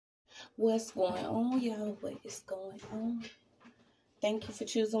What's going on, y'all? What is going on? Thank you for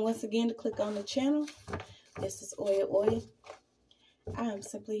choosing once again to click on the channel. This is OYAOY. I am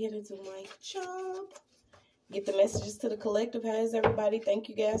simply here to do my job. Get the messages to the collective. How is everybody? Thank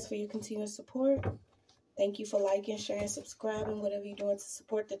you guys for your continued support. Thank you for liking, sharing, subscribing, whatever you're doing to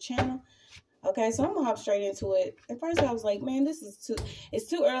support the channel. Okay, so I'm going to hop straight into it. At first I was like, man, it's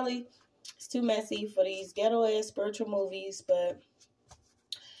too early. It's too messy for these ghetto-ass spiritual movies, but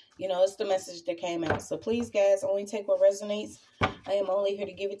you know, it's the message that came out. So please, guys, only take what resonates. I am only here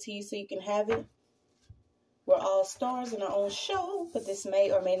to give it to you so you can have it. We're all stars in our own show, but this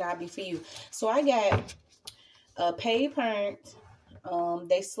may or may not be for you. So I got a paid parent.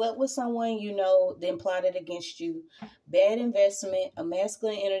 They slept with someone you know, then plotted against you. Bad investment, a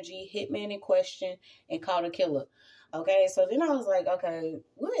masculine energy, hitman in question, and caught a killer. Okay, so then I was like, okay,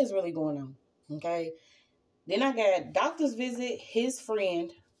 what is really going on? Okay, then I got doctor's visit, his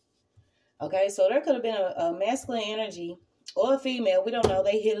friend. Okay, so there could have been a masculine energy or a female. We don't know.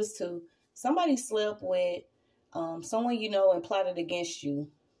 They hit us too. Somebody slept with someone you know and plotted against you.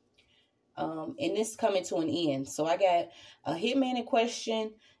 And this is coming to an end. So I got a hitman in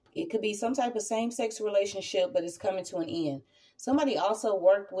question. It could be some type of same-sex relationship, but it's coming to an end. Somebody also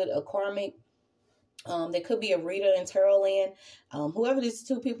worked with a karmic. There could be a reader in Tarotland. Whoever these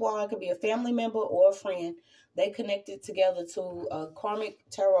two people are, it could be a family member or a friend. They connected together to a karmic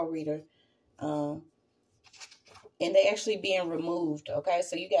tarot reader. And they actually being removed. Okay,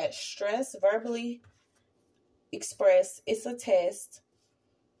 so you got stress, verbally expressed. It's a test.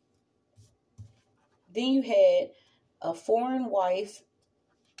 Then you had a foreign wife,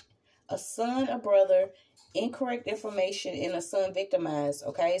 a son, a brother, incorrect information, and a son victimized.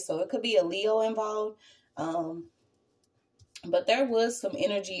 Okay, so it could be a Leo involved. But there was some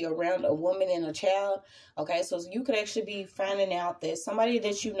energy around a woman and a child. Okay, so you could actually be finding out that somebody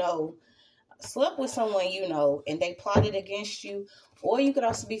that you know slept with someone you know and they plotted against you. Or you could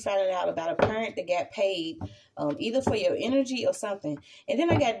also be finding out about a parent that got paid either for your energy or something. And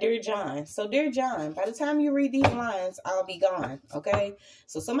then I got Dear John. So Dear John, by the time you read these lines, I'll be gone. Okay,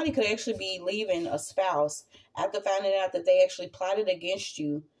 so somebody could actually be leaving a spouse after finding out that they actually plotted against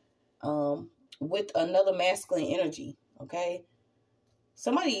you with another masculine energy. Okay,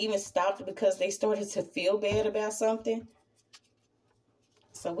 somebody even stopped because they started to feel bad about something.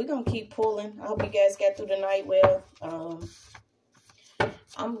 So we're going to keep pulling. I hope you guys got through the night well.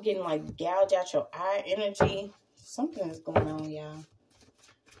 I'm getting like gouge out your eye energy. Something is going on, y'all.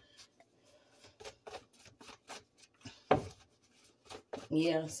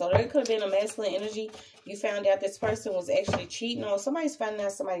 Yeah, so there could have been a masculine energy. You found out this person was actually cheating, or somebody's finding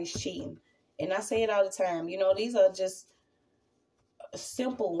out somebody's cheating. And I say it all the time. You know, these are just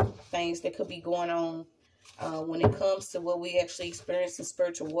simple things that could be going on. When it comes to what we actually experience in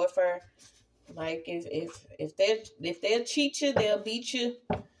spiritual warfare. Like if they'll cheat you, they'll beat you.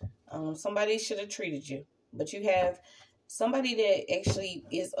 Somebody should have treated you. But you have somebody that actually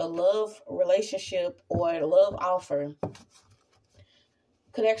is a love relationship or a love offer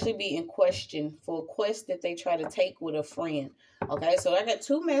could actually be in question for a quest that they try to take with a friend. Okay, so I got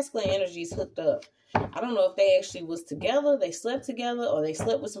two masculine energies hooked up. I don't know if they actually was together, they slept together, or they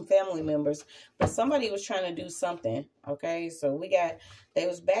slept with some family members. But somebody was trying to do something. Okay, so we got, they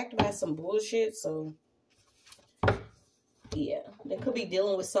was backed by some bullshit. So, yeah, they could be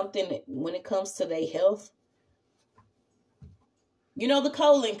dealing with something when it comes to their health. You know, the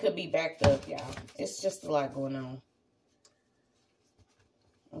colon could be backed up, y'all. It's just a lot going on.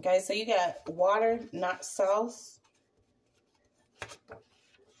 Okay, so you got water, not sauce.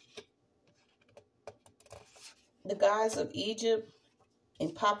 The gods of Egypt and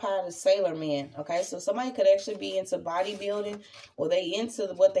Popeye the Sailor Man. Okay, so somebody could actually be into bodybuilding, or they into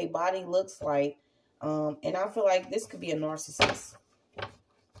what their body looks like. And I feel like this could be a narcissist.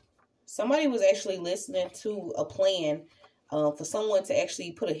 Somebody was actually listening to a plan for someone to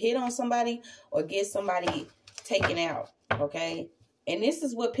actually put a hit on somebody or get somebody taken out. Okay, and this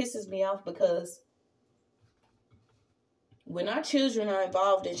is what pisses me off, because when our children are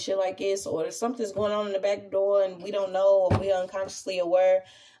involved in shit like this, or something's going on in the back door and we don't know, or we're unconsciously aware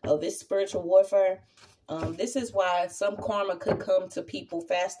of this spiritual warfare, this is why some karma could come to people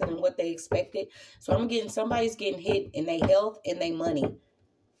faster than what they expected. So somebody's getting hit in their health and their money.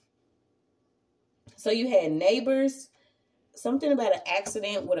 So you had neighbors, something about an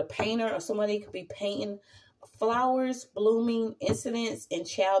accident with a painter, or somebody could be painting flowers, blooming, incidents, and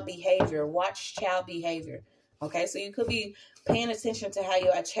child behavior. Watch child behavior. Okay, so you could be paying attention to how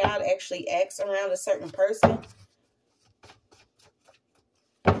your child actually acts around a certain person.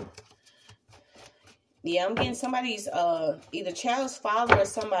 Yeah, I'm getting somebody's, either child's father or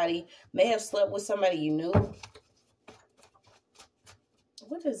somebody may have slept with somebody you knew.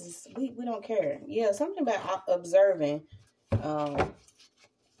 What is this? We don't care. Yeah, something about observing.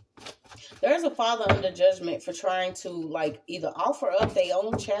 There's a father under judgment for trying to, like, either offer up their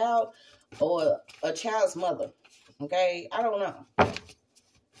own child or a child's mother. Okay? I don't know.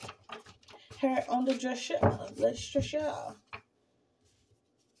 Her on the dresser. Let's show.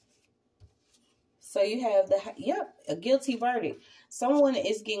 So you have a guilty verdict. Someone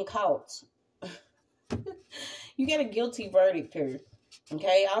is getting caught. You get a guilty verdict here.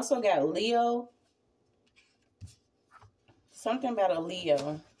 Okay? I also got Leo. Something about a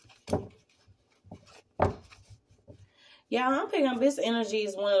Leo. Yeah, I'm picking up this energy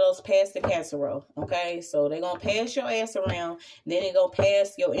is one of those pass the casserole. Okay? So they're going to pass your ass around. Then they're going to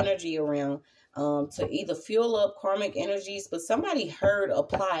pass your energy around. To either fuel up karmic energies, but somebody heard a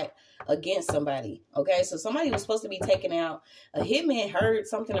plot against somebody. Okay, so somebody was supposed to be taken out. A hitman heard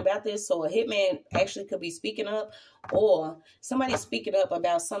something about this, so a hitman actually could be speaking up, or somebody speaking up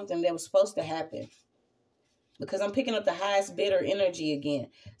about something that was supposed to happen. Because I'm picking up the highest bidder energy again.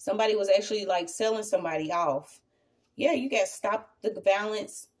 Somebody was actually like selling somebody off. Yeah, you got stop the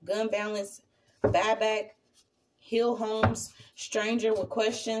violence, gun violence, buyback, heal homes, stranger with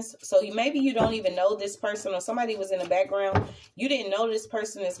questions. So maybe you don't even know this person, or somebody was in the background. You didn't know this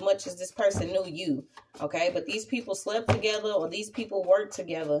person as much as this person knew you. Okay, but these people slept together, or these people worked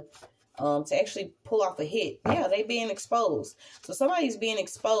together to actually pull off a hit. Yeah, they being exposed. So somebody's being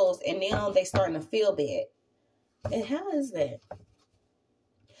exposed, and now they starting to feel bad. And how is that?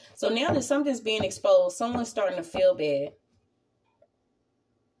 So now that something's being exposed, someone's starting to feel bad.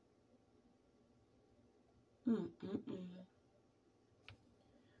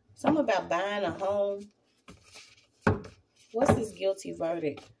 Something about buying a home. What's this guilty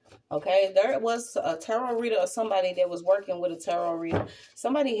verdict? Okay, there was a tarot reader or somebody that was working with a tarot reader.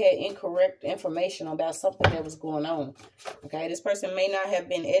 Somebody had incorrect information about something that was going on. Okay, this person may not have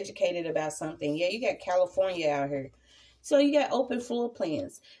been educated about something. Yeah, you got California out here. So you got open floor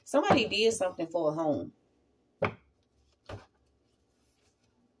plans. Somebody did something for a home.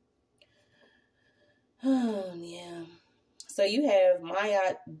 Oh, yeah. So you have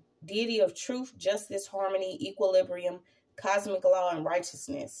Maya, deity of truth, justice, harmony, equilibrium, cosmic law, and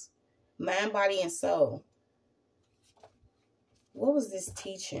righteousness. Mind, body, and soul. What was this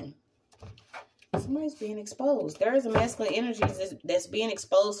teaching? Somebody's being exposed. There is a masculine energy that's being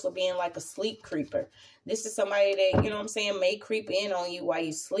exposed for being like a sleep creeper. This is somebody that, you know what I'm saying, may creep in on you while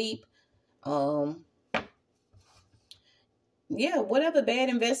you sleep. Yeah, whatever bad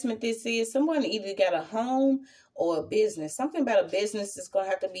investment this is, someone either got a home or a business. Something about a business that's going to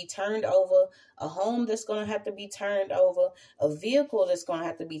have to be turned over. A home that's going to have to be turned over. A vehicle that's going to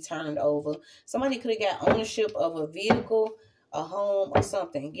have to be turned over. Somebody could have got ownership of a vehicle, a home, or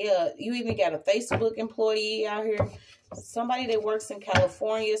something. Yeah, you even got a Facebook employee out here. Somebody that works in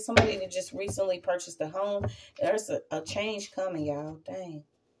California. Somebody that just recently purchased a home. There's a change coming, y'all. Dang.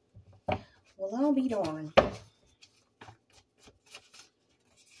 Well, I'll be darned.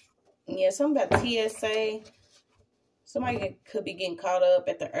 Yeah, something about TSA. Somebody could be getting caught up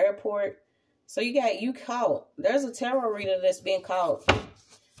at the airport. So you caught. There's a tarot reader that's being caught.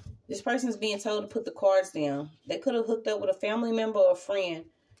 This person's being told to put the cards down. They could have hooked up with a family member or a friend.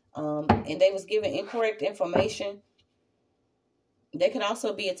 And they was given incorrect information. They could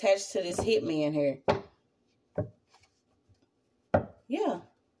also be attached to this hitman here. Yeah.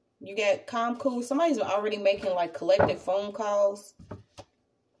 You got calm, cool. Somebody's already making like collective phone calls.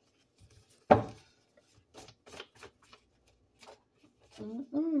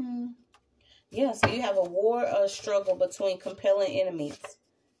 Yeah, so you have a war or a struggle between compelling enemies.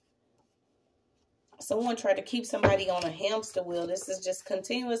 Someone tried to keep somebody on a hamster wheel. This is just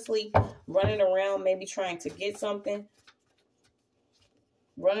continuously running around, maybe trying to get something.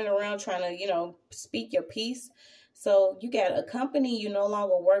 Running around trying to, you know, speak your piece. So you got a company you no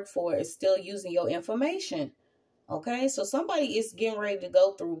longer work for is still using your information. Okay, so somebody is getting ready to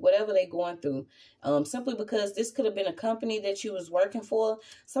go through whatever they're going through. Simply because this could have been a company that you was working for.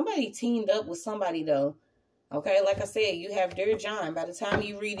 Somebody teamed up with somebody, though. Okay, like I said, you have Dear John. By the time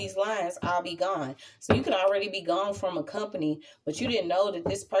you read these lines, I'll be gone. So you could already be gone from a company, but you didn't know that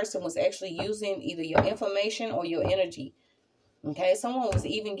this person was actually using either your information or your energy. Okay, someone was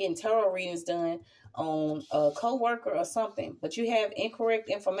even getting tarot readings done on a co-worker or something, but you have incorrect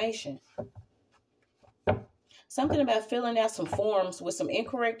information. Something about filling out some forms with some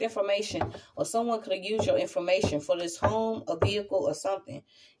incorrect information, or someone could have used your information for this home, a vehicle, or something.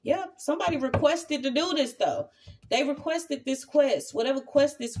 Yep, somebody requested to do this, though. They requested this quest. Whatever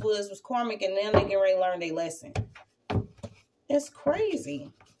quest this was karmic, and now they get ready to learn their lesson. That's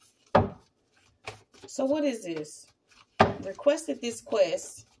crazy. So what is this? Requested this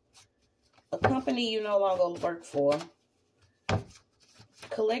quest. A company you no longer work for.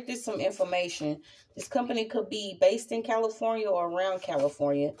 Collected some information. This company could be based in California or around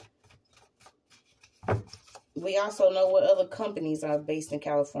California. We also know what other companies are based in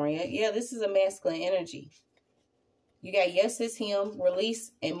California. Yeah, this is a masculine energy. You got yes, it's him,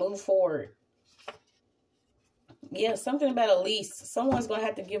 release, and move forward. Yeah, something about a lease. Someone's going to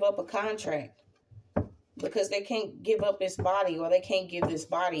have to give up a contract because they can't give up this body, or they can't give this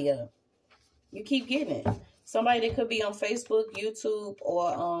body up. You keep getting it. Somebody that could be on Facebook, YouTube,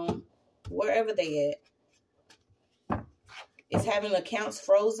 or wherever they at is having accounts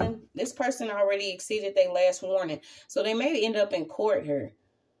frozen. This person already exceeded their last warning. So they may end up in court here.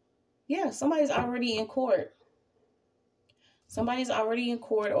 Yeah, somebody's already in court. Somebody's already in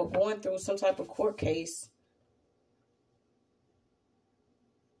court or going through some type of court case.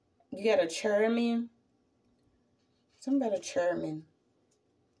 You got a chairman. Something about a chairman.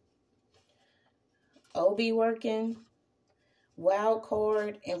 OB working, wild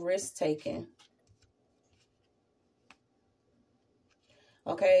card, and risk taking.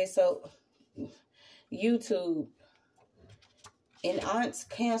 Okay, so YouTube. An aunt's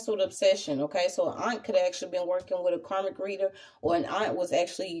canceled obsession. Okay, so an aunt could have actually been working with a karmic reader, or an aunt was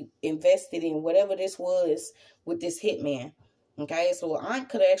actually invested in whatever this was with this hitman. Okay, so an aunt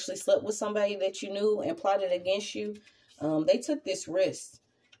could have actually slept with somebody that you knew and plotted against you. They took this risk.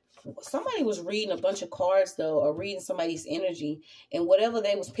 Somebody was reading a bunch of cards, though, or reading somebody's energy, and whatever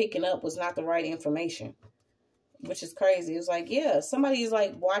they was picking up was not the right information, which is crazy. It was like, yeah, somebody is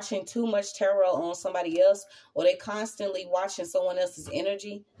like watching too much tarot on somebody else, or they constantly watching someone else's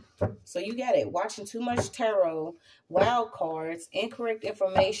energy. So you got it. Watching too much tarot, wild cards, incorrect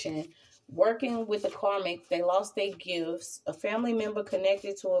information, working with a karmic. They lost their gifts. A family member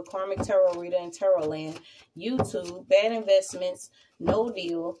connected to a karmic tarot reader in Tarotland. YouTube, bad investments, no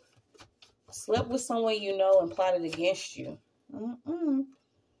deal. Slept with someone you know and plotted against you.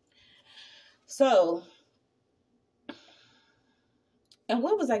 So, and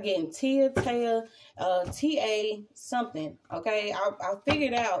what was I getting? Tia, something. Okay, I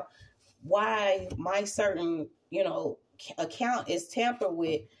figured out why my certain, account is tampered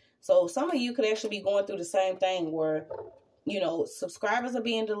with. So some of you could actually be going through the same thing where, subscribers are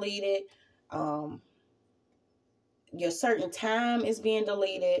being deleted. Your certain time is being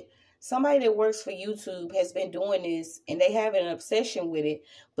deleted. Somebody that works for YouTube has been doing this, and they have an obsession with it,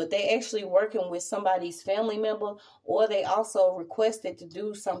 but they actually working with somebody's family member, or they also requested to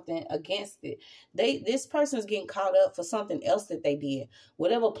do something against it. This person is getting caught up for something else that they did.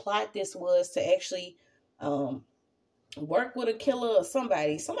 Whatever plot this was to actually work with a killer or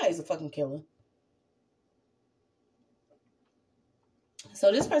somebody. Somebody's a fucking killer.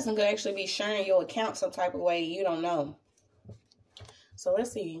 So this person could actually be sharing your account some type of way you don't know. So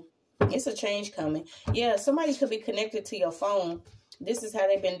let's see. It's a change coming. Yeah, somebody could be connected to your phone. This is how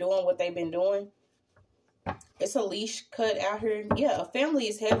they've been doing what they've been doing. It's a leash cut out here. Yeah, a family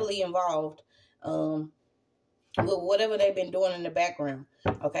is heavily involved with whatever they've been doing in the background.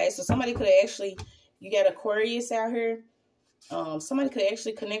 Okay, so somebody could actually, you got Aquarius out here. Somebody could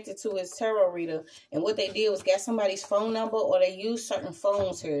actually connect it to his tarot reader. And what they did was got somebody's phone number, or they used certain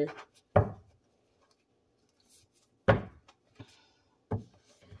phones here.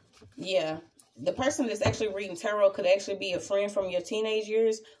 Yeah, the person that's actually reading tarot could actually be a friend from your teenage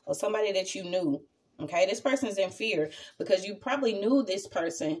years, or somebody that you knew. Okay, this person is in fear because you probably knew this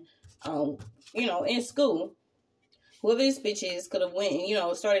person, in school. Whoever this bitch is could have went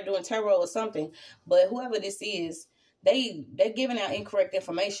and, started doing tarot or something. But whoever this is, they're giving out incorrect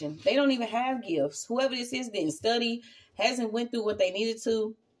information. They don't even have gifts. Whoever this is didn't study, hasn't went through what they needed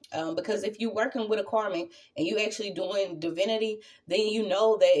to. Because if you're working with a karmic and you actually doing divinity, then you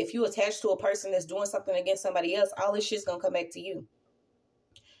know that if you attach to a person that's doing something against somebody else, all this shit's going to come back to you.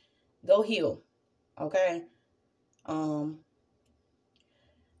 Go heal. Okay?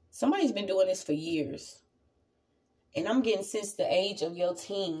 Somebody's been doing this for years. And I'm getting since the age of your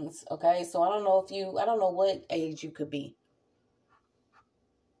teens. Okay? So I don't know what age you could be.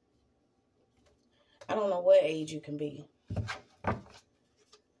 I don't know what age you can be.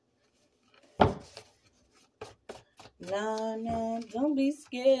 Nah, don't be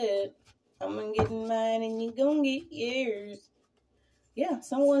scared. I'm gonna get mine and you gonna get yours. Yeah,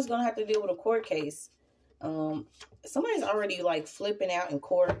 someone's gonna have to deal with a court case. Somebody's already like flipping out in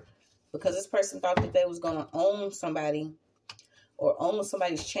court because this person thought that they was going to own somebody or own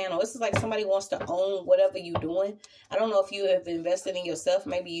somebody's channel. This is like somebody wants to own whatever you're doing. I don't know if you have invested in yourself.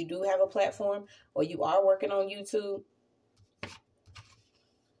 Maybe you do have a platform or you are working on YouTube.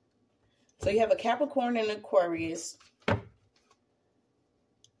 So you have a Capricorn and Aquarius.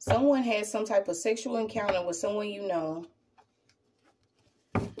 Someone has some type of sexual encounter with someone you know.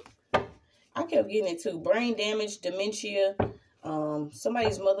 I kept getting it too. Brain damage, dementia.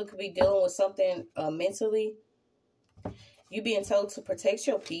 Somebody's mother could be dealing with something mentally. You being told to protect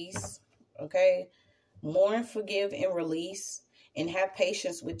your peace. Okay. Mourn, forgive, and release. And have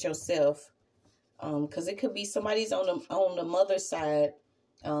patience with yourself. Because it could be somebody's on the mother's side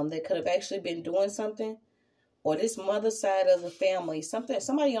that could have actually been doing something. Or this mother side of the family,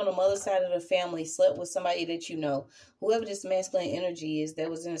 somebody on the mother side of the family slept with somebody that you know. Whoever this masculine energy is that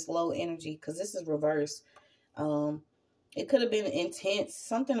was in this low energy, because this is reverse. It could have been intense.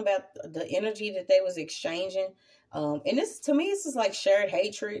 Something about the energy that they was exchanging. And this, to me, this is like shared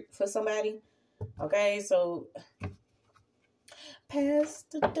hatred for somebody. Okay, so pass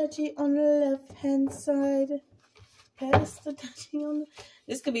the dutchie on the left-hand side. Pass the dutchie on the...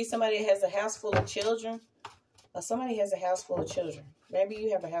 This could be somebody that has a house full of children. Or somebody has a house full of children. Maybe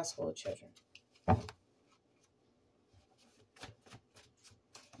you have a house full of children.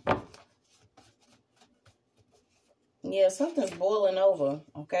 Yeah, something's boiling over,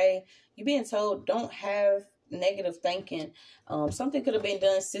 okay? You're being told don't have negative thinking. Something could have been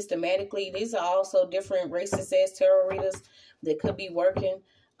done systematically. These are also different racist-ass tarot readers that could be working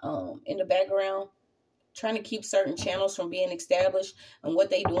in the background, trying to keep certain channels from being established. And what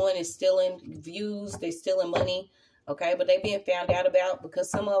they doing is stealing views. They stealing money. Okay. But they being found out about because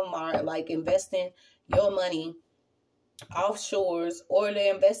some of them are like investing your money offshores, or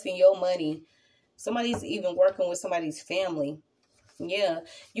they're investing your money. Somebody's even working with somebody's family. Yeah.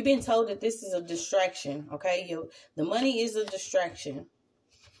 You've been told that this is a distraction. Okay. The money is a distraction.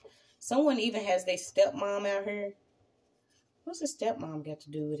 Someone even has their stepmom out here. What's the stepmom got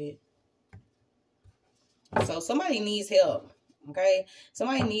to do with it? So somebody needs help, okay?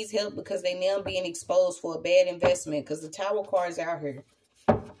 Somebody needs help because they now being exposed for a bad investment because the Tower card is out here.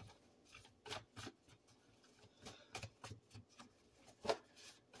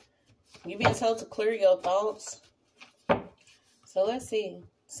 You've been told to clear your thoughts. So let's see.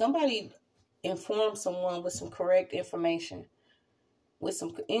 Somebody informed someone with some correct information. With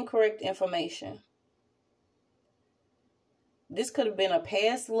some incorrect information. This could have been a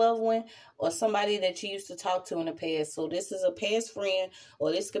past loved one or somebody that you used to talk to in the past. So this is a past friend,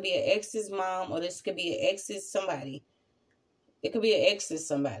 or this could be an ex's mom, or this could be an ex's somebody. It could be an ex's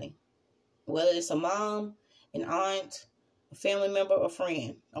somebody. Whether it's a mom, an aunt, a family member, or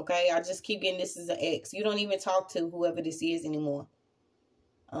friend. Okay, I just keep getting this as an ex. You don't even talk to whoever this is anymore.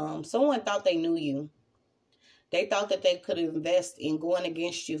 Someone thought they knew you. They thought that they could invest in going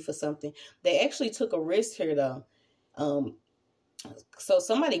against you for something. They actually took a risk here, though. So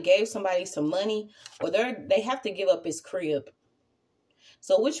somebody gave somebody some money, or they have to give up his crib.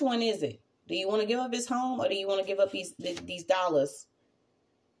 So which one is it? Do you want to give up his home, or do you want to give up these dollars?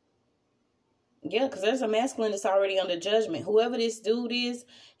 Yeah, because there's a masculine that's already under judgment. Whoever this dude is,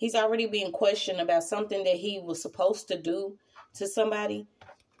 he's already being questioned about something that he was supposed to do to somebody.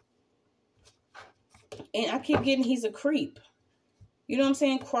 And I keep getting he's a creep. You know what I'm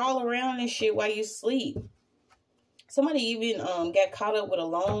saying? Crawl around and shit while you sleep. Somebody even got caught up with a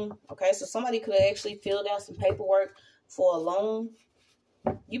loan. Okay, so somebody could have actually filled out some paperwork for a loan.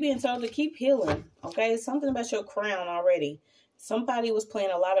 You're being told to keep healing. Okay, it's something about your crown already. Somebody was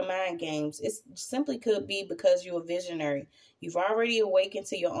playing a lot of mind games. It simply could be because you're a visionary. You've already awakened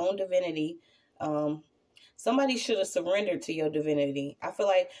to your own divinity. Somebody should have surrendered to your divinity. I feel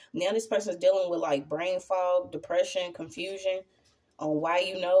like now this person's dealing with like brain fog, depression, confusion on why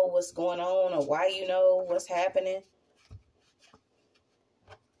you know what's going on or why you know what's happening.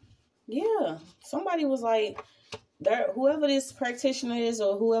 Yeah, somebody was like, whoever this practitioner is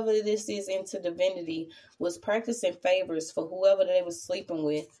or whoever this is into divinity was practicing favors for whoever they was sleeping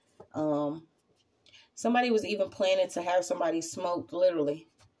with. Somebody was even planning to have somebody smoked, literally.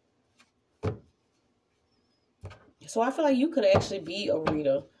 So I feel like you could actually be a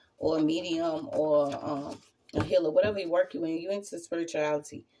reader or a medium or a healer, whatever you work you in. You into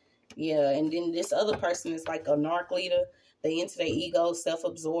spirituality. Yeah, and then this other person is like a narc leader. They into their ego,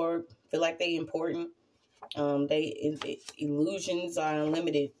 self-absorbed, feel like they important. Illusions are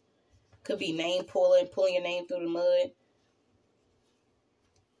unlimited. Could be name pulling your name through the mud.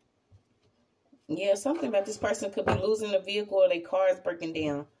 Yeah, something about this person could be losing a vehicle or their car is breaking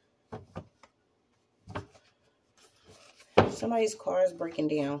down. Somebody's car is breaking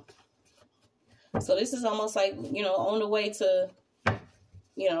down. So this is almost like, you know, on the way to,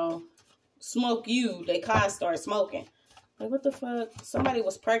 you know, smoke you, they car start smoking. Like, what the fuck? Somebody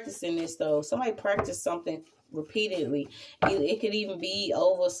was practicing this, though. Somebody practiced something repeatedly. It could even be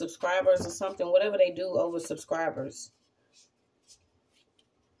over subscribers or something. Whatever they do over subscribers.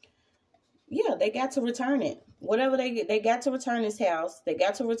 Yeah, they got to return it. Whatever they got to return this house. They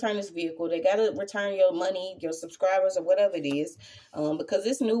got to return this vehicle. They got to return your money, your subscribers, or whatever it is. Because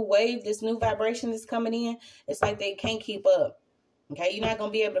this new wave, this new vibration that's coming in, it's like they can't keep up. Okay, you're not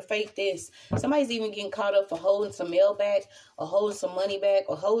going to be able to fake this. Somebody's even getting caught up for holding some mail back, or holding some money back,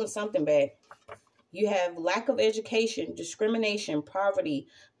 or holding something back. You have lack of education, discrimination, poverty,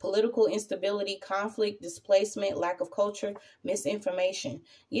 political instability, conflict, displacement, lack of culture, misinformation.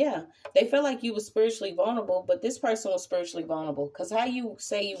 Yeah, they felt like you were spiritually vulnerable, but this person was spiritually vulnerable. Because how you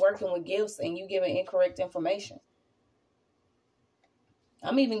say you're working with gifts and you giving incorrect information?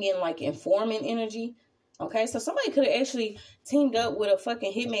 I'm even getting like informant energy. Okay, so somebody could have actually teamed up with a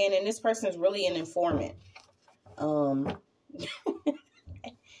fucking hitman, and this person is really an informant.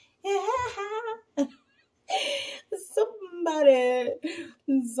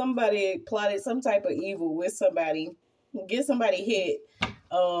 Somebody plotted some type of evil with somebody, get somebody hit,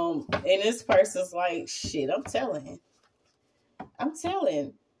 and this person's like, shit, I'm telling.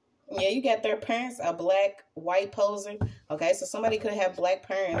 Yeah, you got their parents, a black, white poser. Okay, so somebody could have black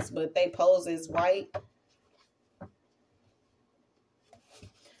parents, but they pose as white.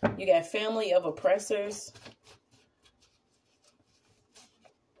 You got family of oppressors.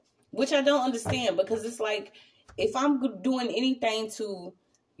 Which I don't understand, because it's like, if I'm doing anything to,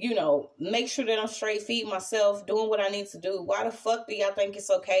 you know, make sure that I'm straight, feed myself, doing what I need to do, why the fuck do y'all think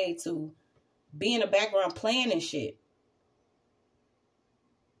it's okay to be in the background playing and shit?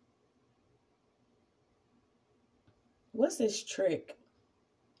 What's this trick?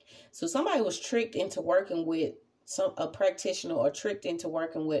 So somebody was tricked into working with a practitioner, or tricked into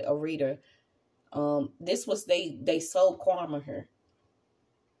working with a reader. This was they sold karma here,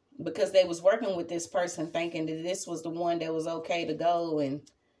 because they was working with this person thinking that this was the one that was okay to go, and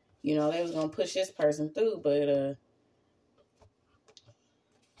you know they was gonna push this person through. But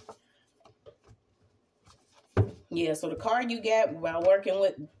yeah, so the card you got while working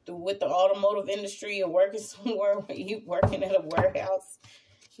with the automotive industry, or working somewhere where you working at a warehouse,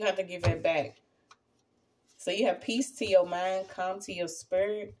 you have to give that back. So you have peace to your mind, calm to your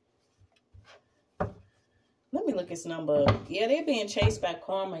spirit. Let me look this number up. Yeah, they're being chased by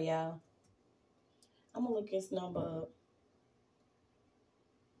karma, y'all. I'm going to look this number up.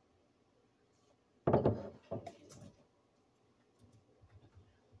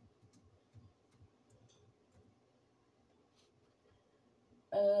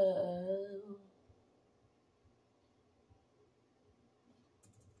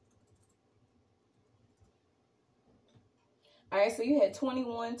 All right, so you had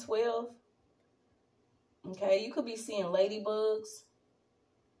 2112. Okay, you could be seeing ladybugs.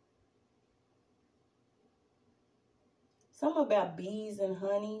 Something about bees and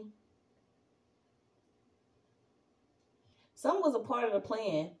honey. Something was a part of the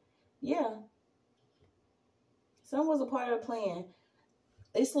plan. Yeah. Something was a part of the plan.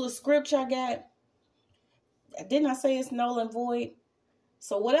 This little script I got, didn't I say it's null and void?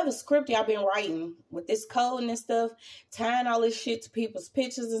 So whatever script y'all been writing with this code and stuff, tying all this shit to people's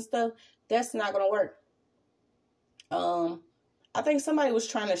pictures and stuff, that's not going to work. I think somebody was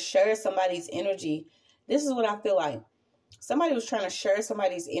trying to share somebody's energy. This is what I feel like. Somebody was trying to share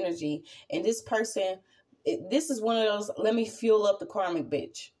somebody's energy, and this person, this is one of those, let me fuel up the karmic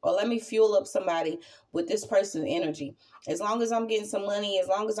bitch, or let me fuel up somebody with this person's energy. As long as I'm getting some money, as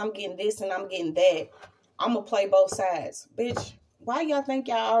long as I'm getting this and I'm getting that, I'm going to play both sides. Bitch, why y'all think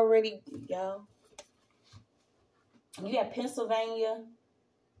y'all already, y'all? You got Pennsylvania,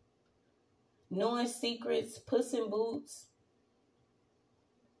 knowing secrets, Puss in Boots.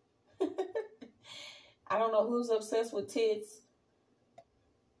 I don't know who's obsessed with tits.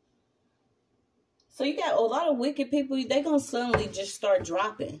 So you got a lot of wicked people. They gonna suddenly just start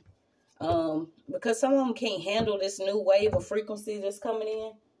dropping, because some of them can't handle this new wave of frequency that's coming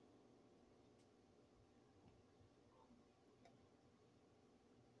in.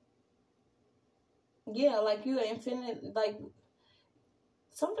 Yeah, like you infinite, like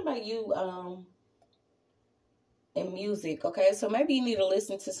something about you in music. Okay, so maybe you need to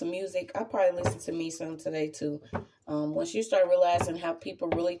listen to some music. I probably listen to me some today too. Once you start realizing how people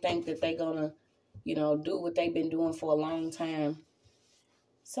really think that they're gonna, you know, do what they've been doing for a long time.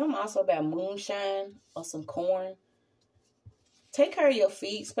 Something also about moonshine or some corn. Take care of your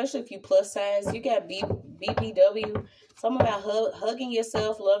feet, especially if you plus size. You got BBW. Something about hugging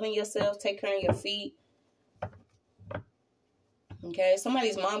yourself, loving yourself, take care of your feet. Okay,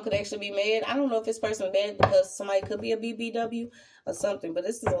 somebody's mom could actually be mad. I don't know if this person's mad because somebody could be a BBW or something, but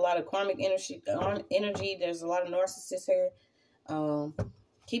this is a lot of karmic energy. There's a lot of narcissists here.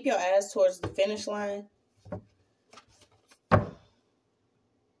 Keep your eyes towards the finish line.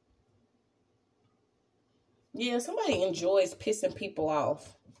 Yeah, somebody enjoys pissing people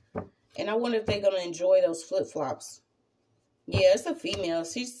off. And I wonder if they're going to enjoy those flip-flops. Yeah, it's a female.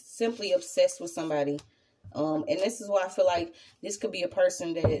 She's simply obsessed with somebody. And this is why I feel like this could be a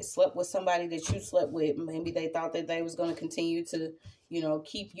person that slept with somebody that you slept with. Maybe they thought that they was going to continue to, you know,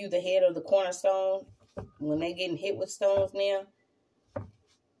 keep you the head of the cornerstone when they getting hit with stones now.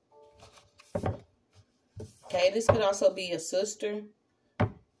 Okay, this could also be a sister.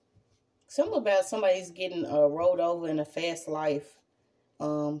 Something about somebody's getting rolled over in a fast life.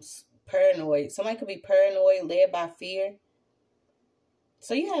 Paranoid. Somebody could be paranoid, led by fear.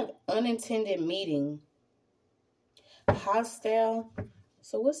 So you have unintended meeting. Hostile.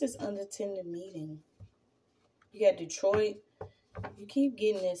 So what's this unintended meeting? You got Detroit. You keep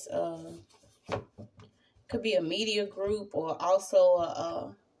getting this. Could be a media group or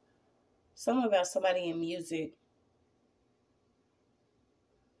also something about somebody in music.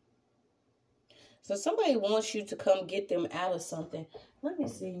 So somebody wants you to come get them out of something. Let me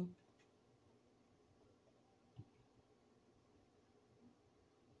see.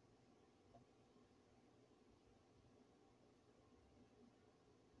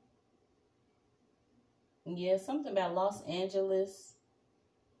 Yeah, something about Los Angeles,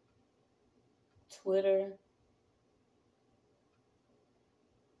 Twitter.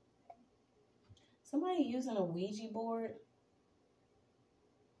 Somebody using a Ouija board.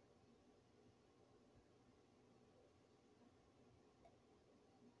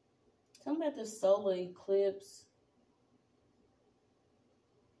 Something about the solar eclipse.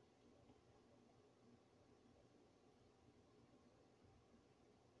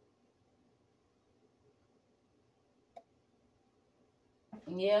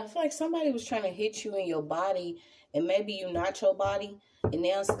 Yeah, I feel like somebody was trying to hit you in your body, and maybe you not your body, and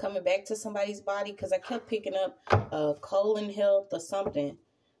now it's coming back to somebody's body, because I kept picking up colon health or something.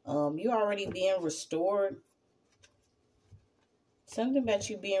 You already being restored. Something about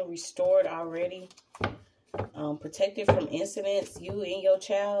you being restored already. Protected from incidents, you and your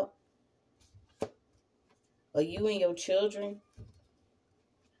child. Or you and your children.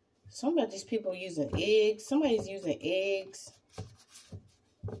 Something about these people using eggs. Somebody's using eggs.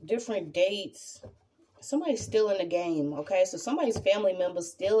 Different dates. Somebody's still in the game, okay? So somebody's family member's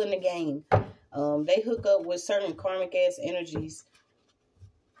still in the game. They hook up with certain karmic ass energies.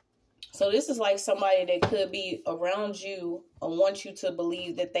 So this is like somebody that could be around you or want you to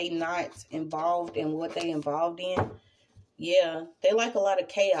believe that they not involved in what they involved in. Yeah, they like a lot of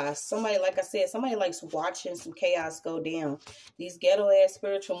chaos. Somebody, like I said, somebody likes watching some chaos go down. These ghetto ass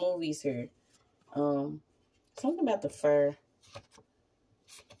spiritual movies here. Something about the fur.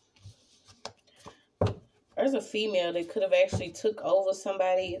 There's a female that could have actually took over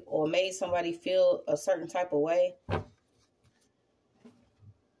somebody or made somebody feel a certain type of way.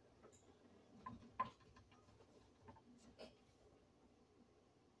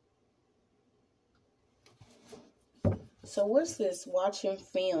 So what's this? Watching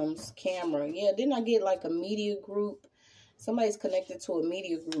films, camera. Yeah, didn't I get like a media group? Somebody's connected to a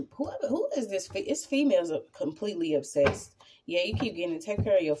media group. Who is this? It's females are completely obsessed. Yeah, you keep getting it. Take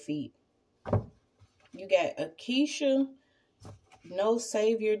care of your feet. You got Akeisha, no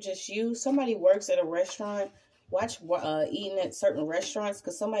savior, just you. Somebody works at a restaurant. Watch eating at certain restaurants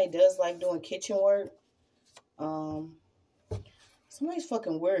because somebody does like doing kitchen work. Somebody's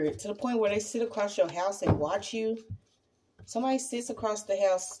fucking weird to the point where they sit across your house and watch you. Somebody sits across the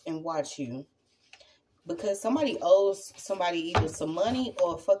house and watch you because somebody owes somebody either some money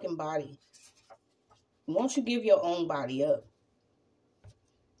or a fucking body. Won't you give your own body up?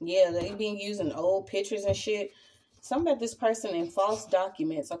 Yeah, they been using old pictures and shit. Something about this person in false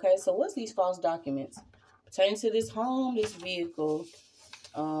documents. Okay, so what's these false documents? Pertaining to this home, this vehicle.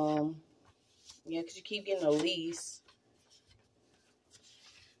 Yeah, because you keep getting a lease.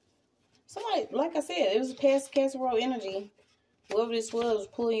 Somebody, like I said, it was a past casserole energy. Whoever this was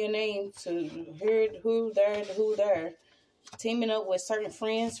pulling your name to who there. Teaming up with certain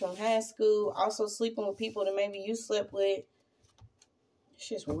friends from high school. Also sleeping with people that maybe you slept with. It's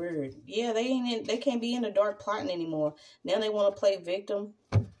just weird. Yeah, they can't be in the dark plotting anymore. Now they want to play victim.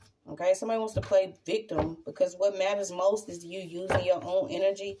 Okay, somebody wants to play victim because what matters most is you using your own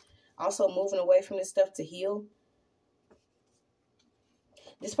energy. Also moving away from this stuff to heal.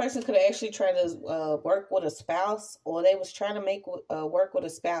 This person could have actually tried to work with a spouse, or they was trying to make work with a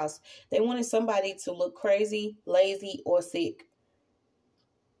spouse. They wanted somebody to look crazy, lazy, or sick.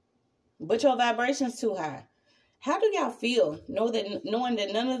 But your vibration's too high. How do y'all feel knowing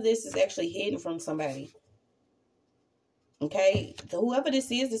that none of this is actually hidden from somebody? Okay, whoever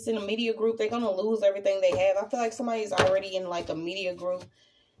this is that's in a media group, they're going to lose everything they have. I feel like somebody's already in like a media group,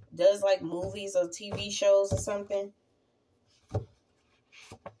 does like movies or TV shows or something.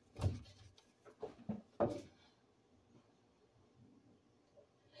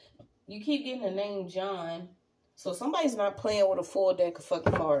 You keep getting the name John. So somebody's not playing with a full deck of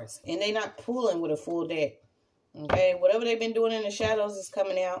fucking cards. And they're not pulling with a full deck. Okay, whatever they've been doing in the shadows is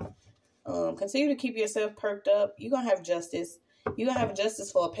coming out. Continue to keep yourself perked up. You're going to have justice. You're going to have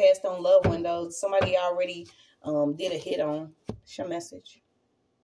justice for a passed on loved one, though. Somebody already did a hit on. It's your message.